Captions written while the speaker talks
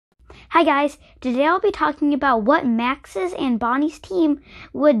Hi guys, today I'll be talking about what Max's and Bonnie's team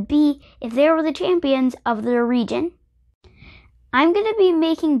would be if they were the champions of their region. I'm going to be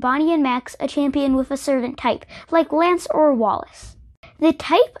making Bonnie and Max a champion with a certain type, like Lance or Wallace. The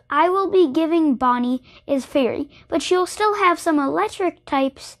type I will be giving Bonnie is Fairy, but she'll still have some electric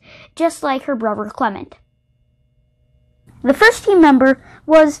types, just like her brother Clement. The first team member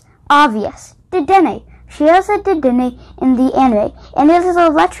was obvious, Dedenne. She has a Dedenne in the anime, and it is an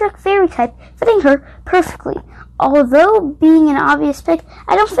electric fairy type, fitting her perfectly. Although being an obvious pick,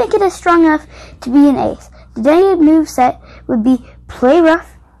 I don't think it is strong enough to be an ace. Dedenne's moveset would be Play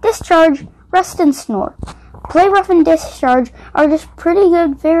Rough, Discharge, Rest, and Snore. Play Rough and Discharge are just pretty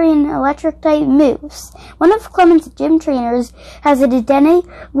good fairy and electric type moves. One of Clement's gym trainers has a Dedenne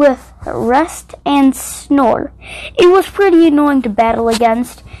with Rest and Snore. It was pretty annoying to battle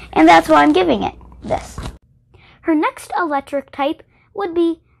against, and that's why I'm giving it this. Her next electric type would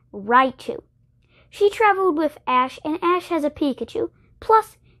be Raichu. She traveled with Ash, and Ash has a Pikachu.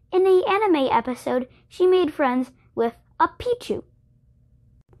 Plus, in the anime episode, she made friends with a Pichu.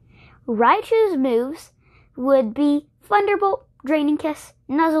 Raichu's moves would be Thunderbolt, Draining Kiss,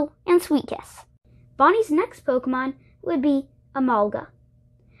 Nuzzle, and Sweet Kiss. Bonnie's next Pokemon would be Amalga.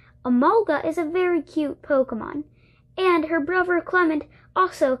 Amalga is a very cute Pokemon, and her brother Clement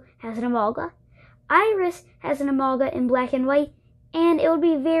also has an Amalga. Iris has an Amalga in black and white, and it would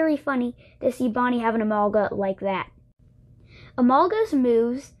be very funny to see Bonnie have an Amalga like that. Amalga's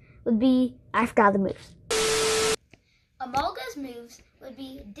moves would be... I forgot the moves. Amalga's moves would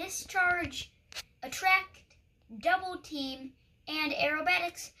be Discharge, Attract, Double Team, and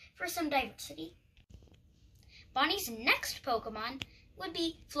Aerobatics for some diversity. Bonnie's next Pokemon would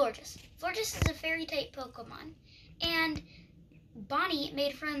be Florges. Florges is a fairy-type Pokemon, and Bonnie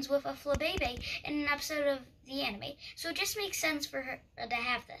made friends with a Flabebe in an episode of the anime, so it just makes sense for her to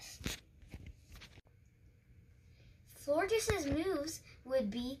have this. Florges' moves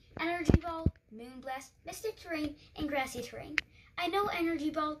would be Energy Ball, Moonblast, Mystic Terrain, and Grassy Terrain. I know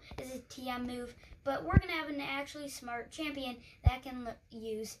Energy Ball is a TM move, but we're going to have an actually smart champion that can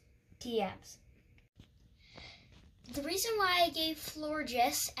use TMs. The reason why I gave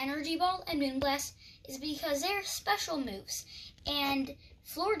Florges Energy Ball and Moonblast is because they're special moves, and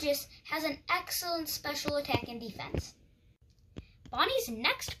Florges has an excellent special attack and defense. Bonnie's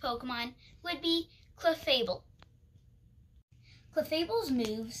next Pokemon would be Clefable. Clefable's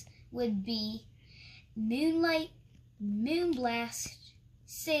moves would be Moonlight, Moonblast,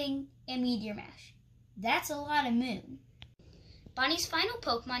 Sing, and Meteor Mash. That's a lot of moon. Bonnie's final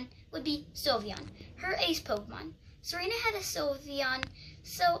Pokemon would be Sylveon, her ace Pokemon. Serena had a Sylveon,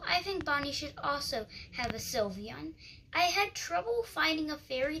 so I think Bonnie should also have a Sylveon. I had trouble finding a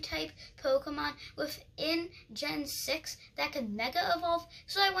fairy-type Pokemon within Gen 6 that could Mega Evolve,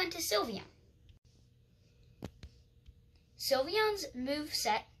 so I went to Sylveon. Sylveon's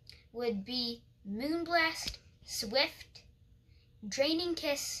moveset would be Moonblast, Swift, Draining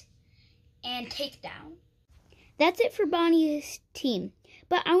Kiss, and Takedown. That's it for Bonnie's team,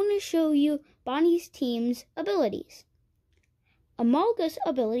 but I want to show you Bonnie's team's abilities. Amalga's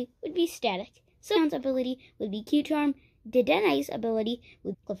ability would be Static. Sylveon's ability would be Q-Charm. Dedenne's ability,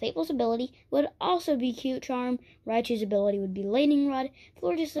 with Clefable's ability, would also be Q-Charm. Raichu's ability would be Lightning Rod.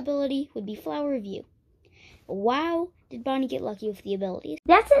 Florges' ability would be Flower View. Wow, did Bonnie get lucky with the abilities.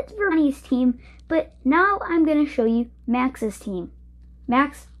 That's it for Bonnie's team, but now I'm going to show you Max's team.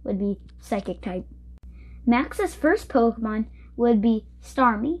 Max would be Psychic type. Max's first Pokemon would be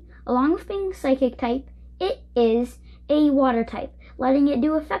Starmie. Along with being Psychic type, it is a Water type, letting it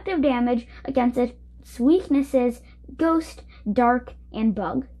do effective damage against its weaknesses Ghost, Dark, and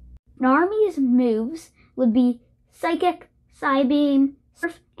Bug. Starmie's moves would be Psychic, Psybeam,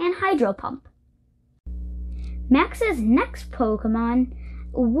 Surf, and Hydro Pump. Max's next Pokemon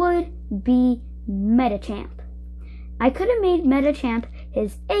would be Medicham. I could have made Medicham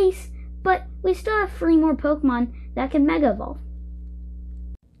his ace, but we still have 3 more Pokemon that can Mega Evolve.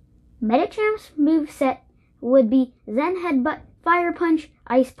 Medicham's moveset would be Zen Headbutt, Fire Punch,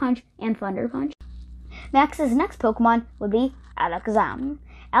 Ice Punch, and Thunder Punch. Max's next Pokemon would be Alakazam.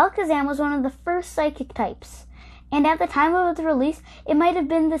 Alakazam was one of the first Psychic types, and at the time of its release, it might have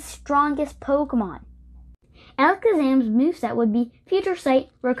been the strongest Pokemon. Alakazam's moveset would be Future Sight,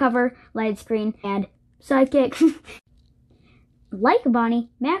 Recover, Light Screen, and Psychic. Like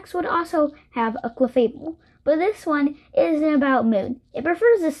Bonnie, Max would also have a Clefable, but this one isn't about moon. It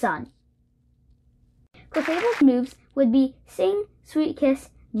prefers the sun. Clefable's moves would be Sing, Sweet Kiss,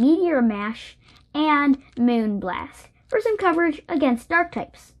 Meteor Mash, and Moonblast for some coverage against dark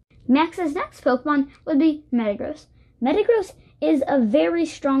types. Max's next Pokemon would be Metagross. Metagross is a very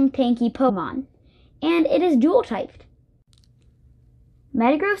strong tanky Pokemon, and it is dual-typed.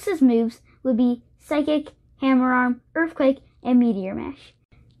 Metagross's moves would be Psychic, Hammer Arm, Earthquake, and Meteor Mash.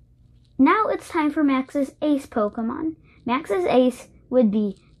 Now it's time for Max's Ace Pokemon. Max's Ace would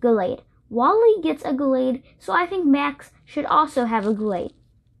be Gallade. Wally gets a Gallade, so I think Max should also have a Gallade.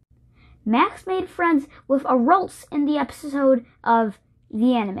 Max made friends with a Ralts in the episode of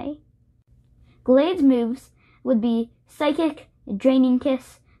the anime. Gallade's moves would be Psychic, Draining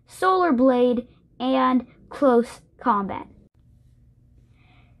Kiss, Solar Blade, and Close Combat.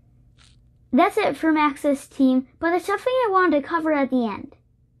 That's it for Max's team, but there's something I wanted to cover at the end.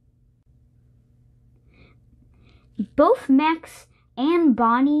 Both Max and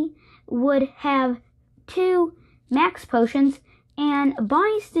Bonnie would have 2 Max potions, and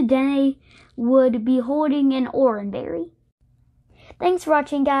Bonnie's Dedenne would be holding an Oran Berry. Thanks for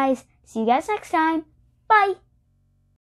watching, guys. See you guys next time. Bye!